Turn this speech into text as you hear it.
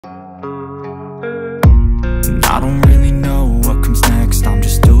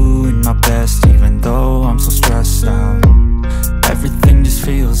best, even though I'm so stressed out. Everything just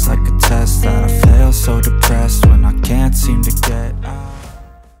feels like a test that I fail, so depressed when I can't seem to get out.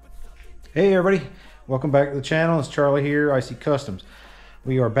 Hey everybody, welcome back to the channel. It's Charlie here, IC Customs.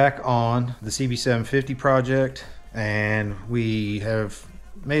 We are back on the CB750 project and we have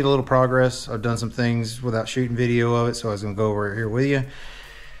made a little progress. I've done some things without shooting video of it, so I was going to go over it here with you.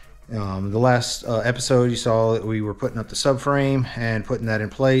 The last episode you saw that we were putting up the subframe and putting that in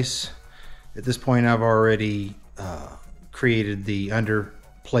place. At this point I've already created the under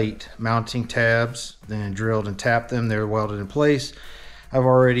plate mounting tabs, then drilled and tapped them. They're welded in place. I've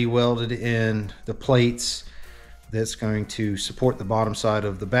already welded in the plates that's going to support the bottom side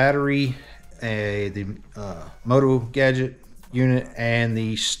of the battery, the Motogadget unit, and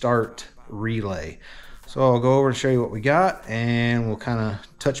the start relay. So I'll go over and show you what we got, and we'll kind of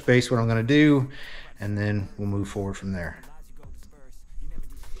touch base what I'm going to do, and then we'll move forward from there.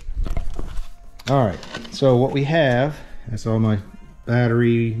 All right, so what we have, that's all my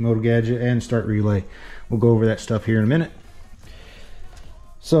battery, Motogadget, and start relay. We'll go over that stuff here in a minute.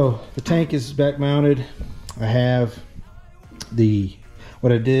 So the tank is back mounted. I have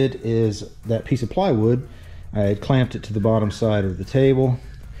what I did is that piece of plywood, I had clamped it to the bottom side of the table,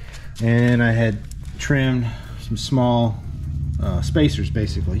 and I had trimmed some small spacers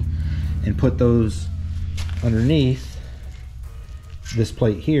basically, and put those underneath this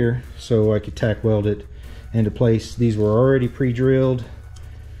plate here so I could tack weld it into place. These were already pre-drilled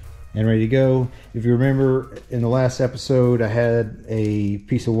and ready to go. If you remember in the last episode, I had a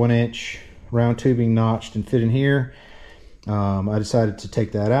piece of 1-inch round tubing notched and fit in here. I decided to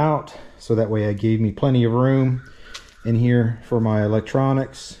take that out so that way it gave me plenty of room in here for my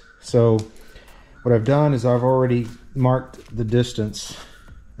electronics. So what I've done is I've already marked the distance.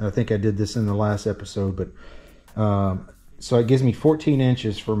 I think I did this in the last episode, but so it gives me 14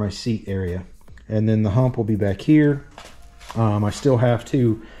 inches for my seat area, and then the hump will be back here. I still have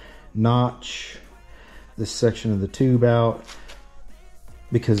to notch this section of the tube out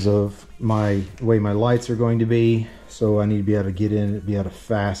because of the way my lights are going to be, so I need to be able to get in, be able to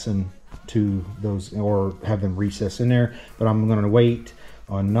fasten to those or have them recess in there. But I'm going to wait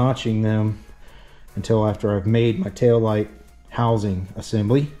on notching them until after I've made my tail light housing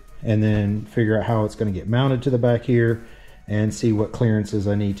assembly, and then figure out how it's going to get mounted to the back here and see what clearances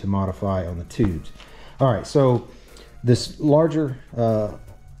I need to modify on the tubes. All right, so this larger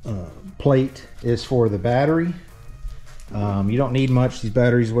plate is for the battery. You don't need much. These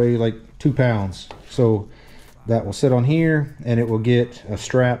batteries weigh like 2 pounds, so that will sit on here, and it will get a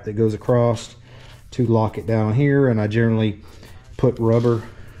strap that goes across to lock it down here. And I generally put rubber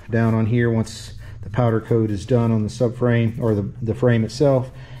down on here once the powder coat is done on the subframe or the frame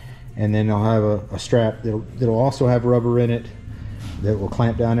itself, and then I'll have a strap that'll also have rubber in it that will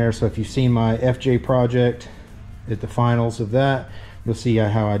clamp down there. So if you've seen my FJ project at the finals of that, you'll see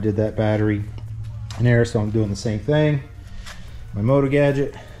how I did that battery in there. So I'm doing the same thing. My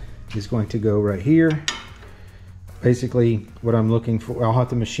Motogadget is going to go right here. Basically what I'm looking for, I'll have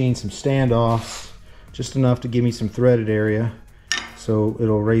to machine some standoffs, just enough to give me some threaded area, so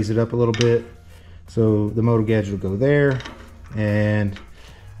it'll raise it up a little bit. So the Motogadget will go there, and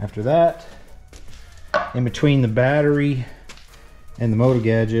after that, in between the battery and the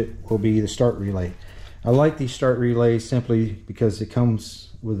Motogadget will be the start relay. I like these start relays simply because it comes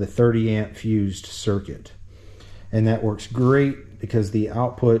with a 30 amp fused circuit, and that works great because the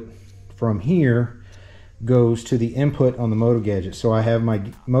output from here goes to the input on the Motogadget. So I have my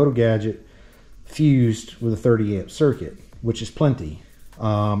Motogadget fused with a 30 amp circuit, which is plenty.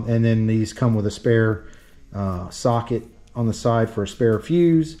 And then these come with a spare socket on the side for a spare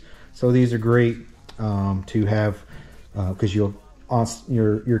fuse. So these are great to have because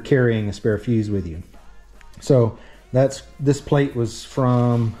you're carrying a spare fuse with you. So this plate was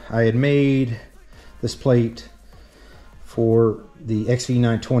from, I had made this plate for the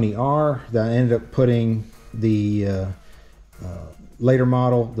XV920R that I ended up putting the later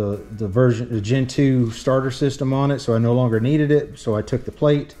model, the Gen 2 starter system on it, so I no longer needed it. So I took the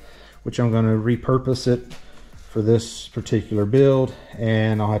plate, which I'm going to repurpose it for this particular build,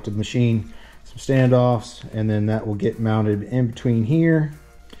 and I'll have to machine some standoffs, and then that will get mounted in between here.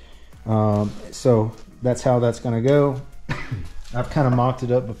 So that's how that's going to go. I've kind of mocked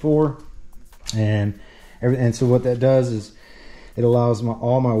it up before, and so what that does is it allows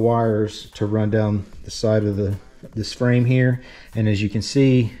all my wires to run down the side of this frame here, and as you can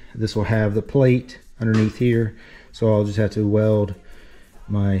see, this will have the plate underneath here, so I'll just have to weld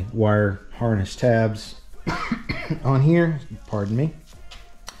my wire harness tabs on here, pardon me.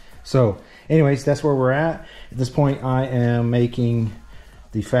 So anyways, that's where we're at this point. I am making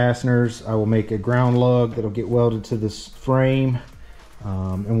the fasteners. I will make a ground lug that'll get welded to this frame,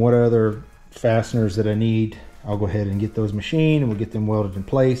 and what other fasteners that I need, I'll go ahead and get those machined and we'll get them welded in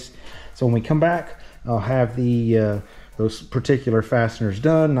place. So when we come back, I'll have the those particular fasteners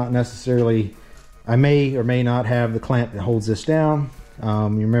done. Not necessarily, I may or may not have the clamp that holds this down. You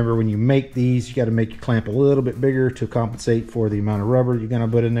remember when you make these, you got to make your clamp a little bit bigger to compensate for the amount of rubber you're going to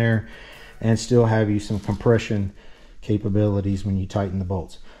put in there, and still have you some compression capabilities when you tighten the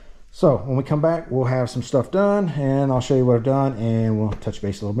bolts. So when we come back, we'll have some stuff done, and I'll show you what I've done, and we'll touch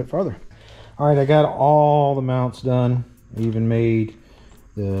base a little bit further. All right, I got all the mounts done. I even made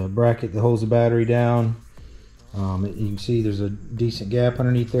the bracket that holds the battery down. You can see there's a decent gap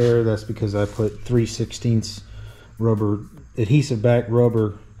underneath there. That's because I put 3/16 rubber, adhesive back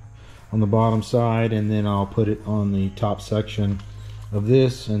rubber on the bottom side, and then I'll put it on the top section of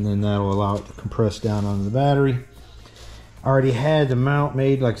this, and then that'll allow it to compress down onto the battery. I already had the mount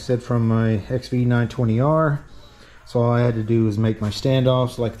made, like I said, from my XV920R. So all I had to do was make my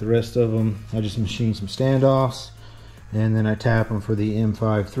standoffs like the rest of them. I just machined some standoffs, and then I tap them for the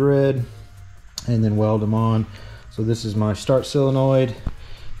M5 thread, and then weld them on. So this is my start solenoid,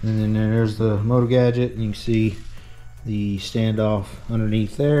 and then there's the Motogadget, and you can see the standoff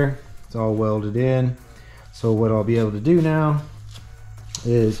underneath there. It's all welded in. So what I'll be able to do now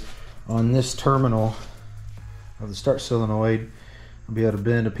is on this terminal of the start solenoid, I'll be able to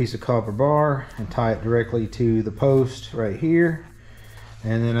bend a piece of copper bar and tie it directly to the post right here.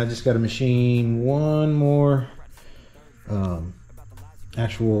 And then I just got to machine one more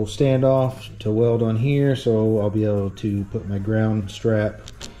actual standoff to weld on here, so I'll be able to put my ground strap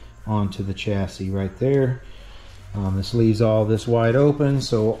onto the chassis right there. This leaves all this wide open,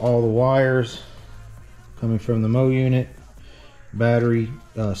 so all the wires coming from the Mo unit, battery,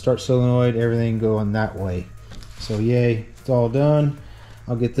 start solenoid, everything going that way. So yay, it's all done.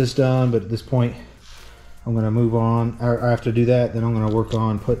 I'll get this done, but at this point I'm going to move on. After I do that, then I'm going to work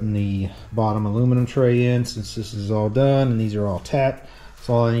on putting the bottom aluminum tray in, since this is all done and these are all tapped.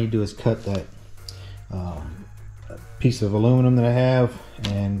 So all I need to do is cut that piece of aluminum that I have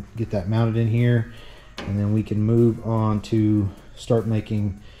and get that mounted in here, and then we can move on to start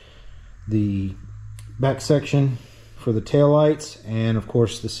making the back section for the tail lights, and of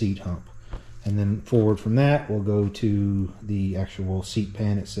course the seat hump. And then forward from that, we'll go to the actual seat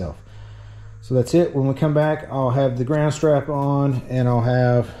pan itself. So that's it. When we come back, I'll have the ground strap on, and I'll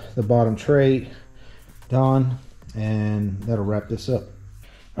have the bottom tray done, and that'll wrap this up.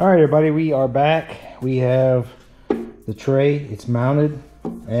 All right, everybody, we are back. We have the tray, it's mounted,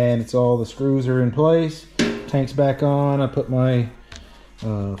 and it's all the screws are in place. Tank's back on. I put my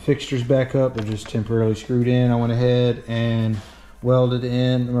fixtures back up. They're just temporarily screwed in. I went ahead and welded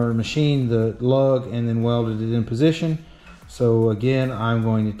in, or machined the lug and then welded it in position. So again, I'm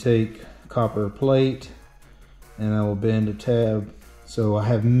going to take copper plate and I will bend a tab, so I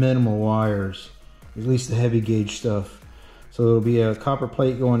have minimal wires, at least the heavy gauge stuff. So it'll be a copper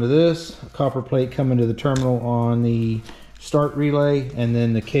plate going to this, a copper plate coming to the terminal on the start relay, and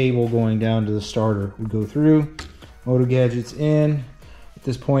then the cable going down to the starter would go through. Motogadget's in. At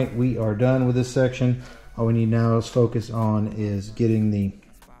this point, we are done with this section. All we need now is focus on is getting the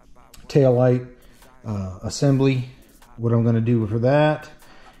tail light assembly, what I'm going to do for that,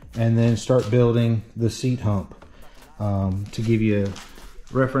 and then start building the seat hump. To give you a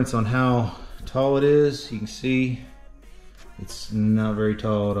reference on how tall it is, you can see it's not very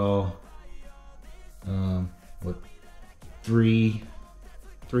tall at all. What,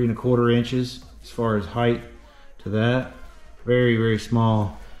 3.25 inches as far as height to that. Very, very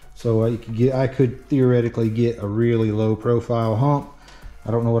small. So I could theoretically get a really low profile hump. I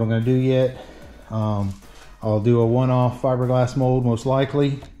don't know what I'm going to do yet. I'll do a one-off fiberglass mold most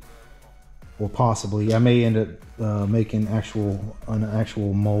likely. Well, possibly. I may end up making an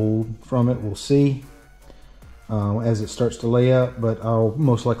actual mold from it. We'll see as it starts to lay up, but I'll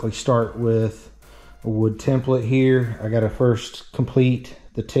most likely start with a wood template here. I got to first complete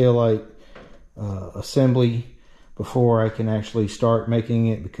the taillight assembly before I can actually start making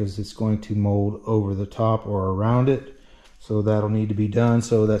it, because it's going to mold over the top or around it. So that'll need to be done.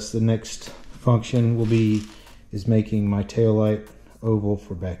 So that's the next function is making my taillight oval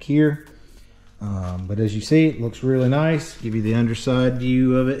for back here. But as you see, it looks really nice. Give you the underside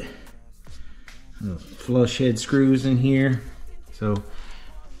view of it. Flush head screws in here. So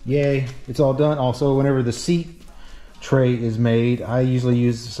yay, it's all done. Also, whenever the seat tray is made, I usually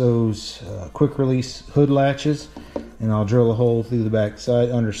use those quick release hood latches, and I'll drill a hole through the back side,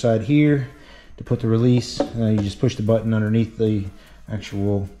 underside here to put the release. And you just push the button underneath the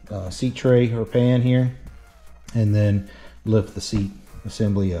actual seat tray or pan here, and then lift the seat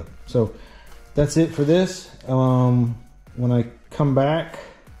assembly up. So that's it for this. When I come back,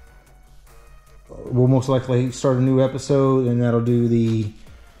 we'll most likely start a new episode, and that'll do the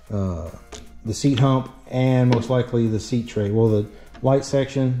seat hump and most likely the seat tray. Well, the light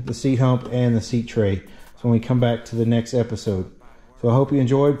section, the seat hump, and the seat tray. So when we come back to the next episode. So I hope you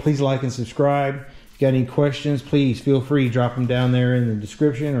enjoyed. Please like and subscribe. If you got any questions, please feel free to drop them down there in the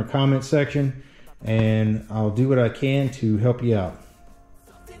description or comment section, and I'll do what I can to help you out.